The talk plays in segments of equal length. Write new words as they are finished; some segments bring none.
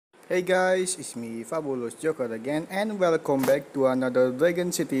Hey guys, it's me Fabulous Joker again and welcome back to another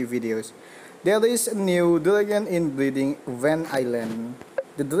Dragon City videos. There is a new dragon in breeding Van Island.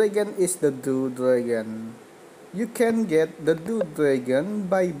 The dragon is the TheDOOO dragon. You can get the TheDOOO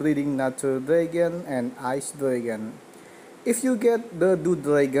dragon by breeding natural dragon and ice dragon. If you get the TheDOOO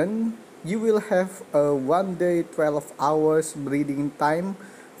dragon, you will have a 1 day 12 hours breeding time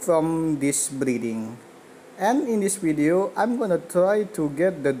from this breeding. And in this video, I'm gonna try to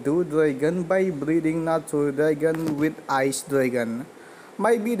get the TheDOOO dragon by breeding natural dragon with ice dragon.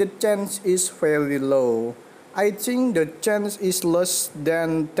 Maybe the chance is very low. I think the chance is less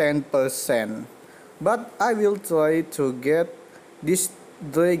than 10%. But I will try to get this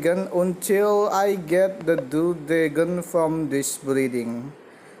dragon until I get the TheDOOO dragon from this breeding.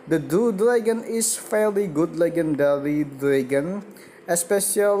 The TheDOOO dragon is very good legendary dragon,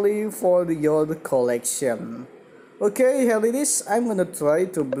 especially for your collection. Okay, here it is. I'm gonna try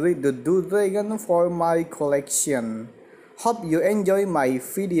to breed the TheDOOO dragon for my collection. Hope you enjoy my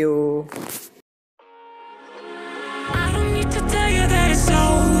video. I don't need to tell you that it's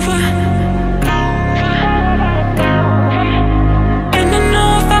over. And I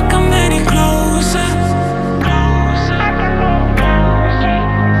know if I come any closer,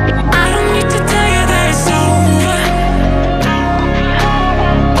 I don't need to tell you that it's over.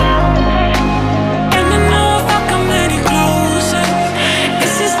 And I know if I come any closer,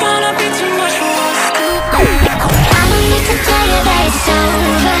 this is gonna be too much for us to bear. I don't need to tell you that it's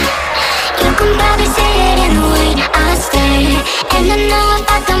over. You can probably say it in the way I stay. And I know if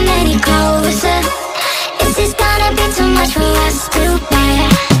I come any closer, this is gonna be too much for us to bear.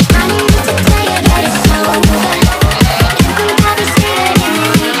 I don't need to tell you that it's over. You can probably say it in the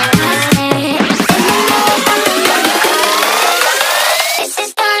way I stay. And I know if I come any closer, this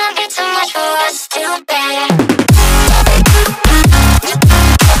is gonna be too much for us to bear.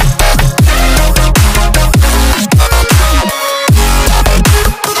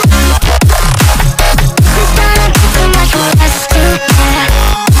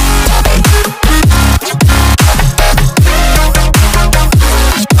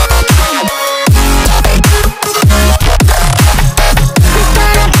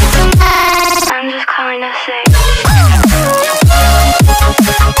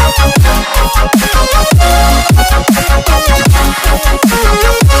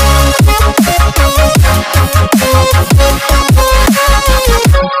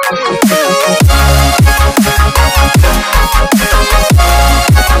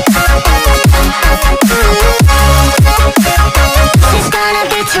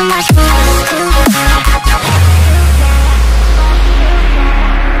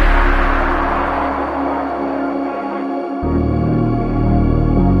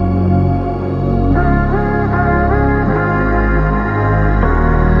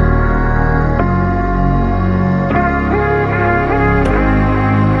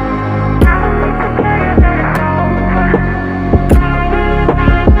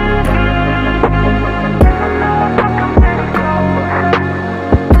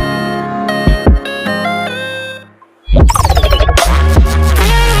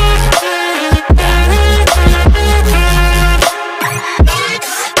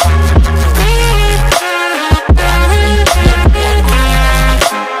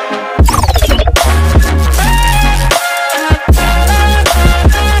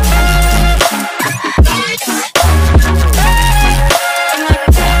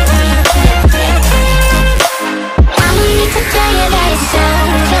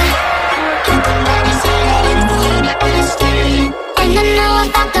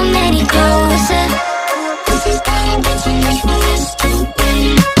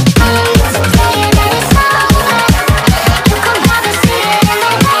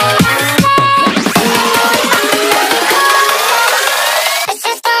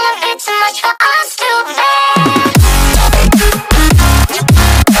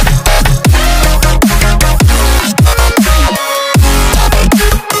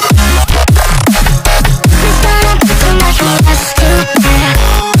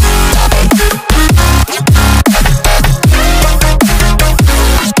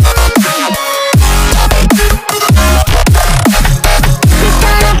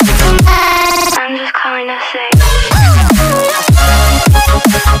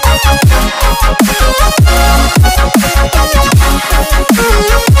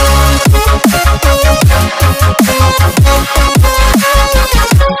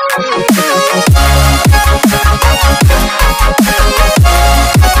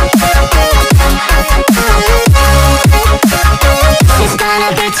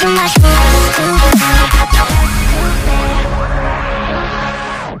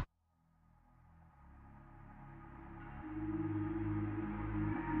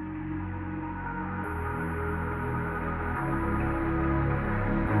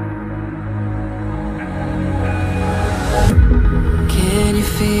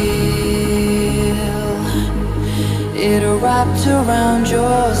 feel it wrapped around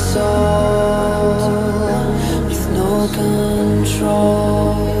your soul with no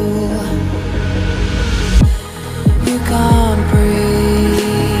control. You can't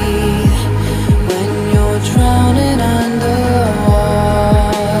breathe when you're drowning underwater.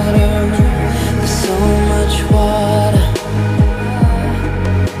 There's so much water.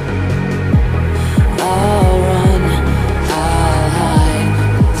 I'll run, I'll hide.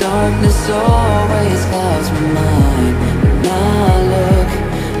 Darkness always clouds my mind. When I look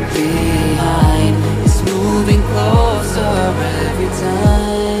behind, it's moving closer every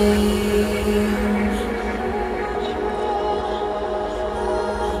time.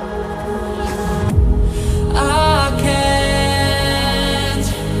 I can't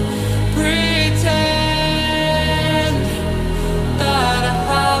pretend that I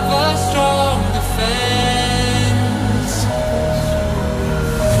have a strong defense.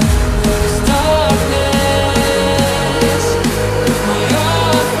 This darkness, my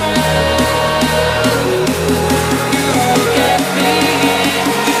old friend, you get me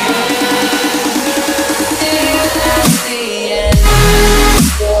till that's the end.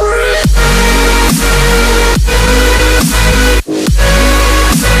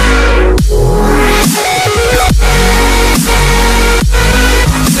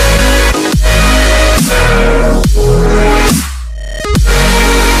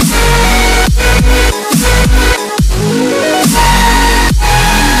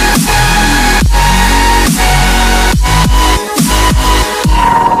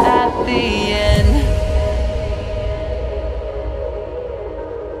 At the end.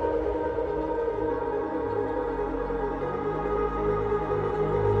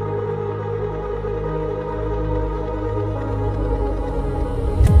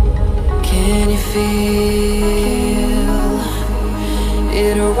 Can you feel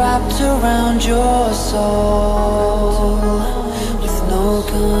it wrapped around your soul with no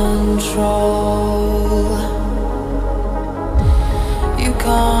control? You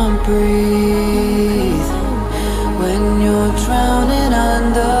can't breathe.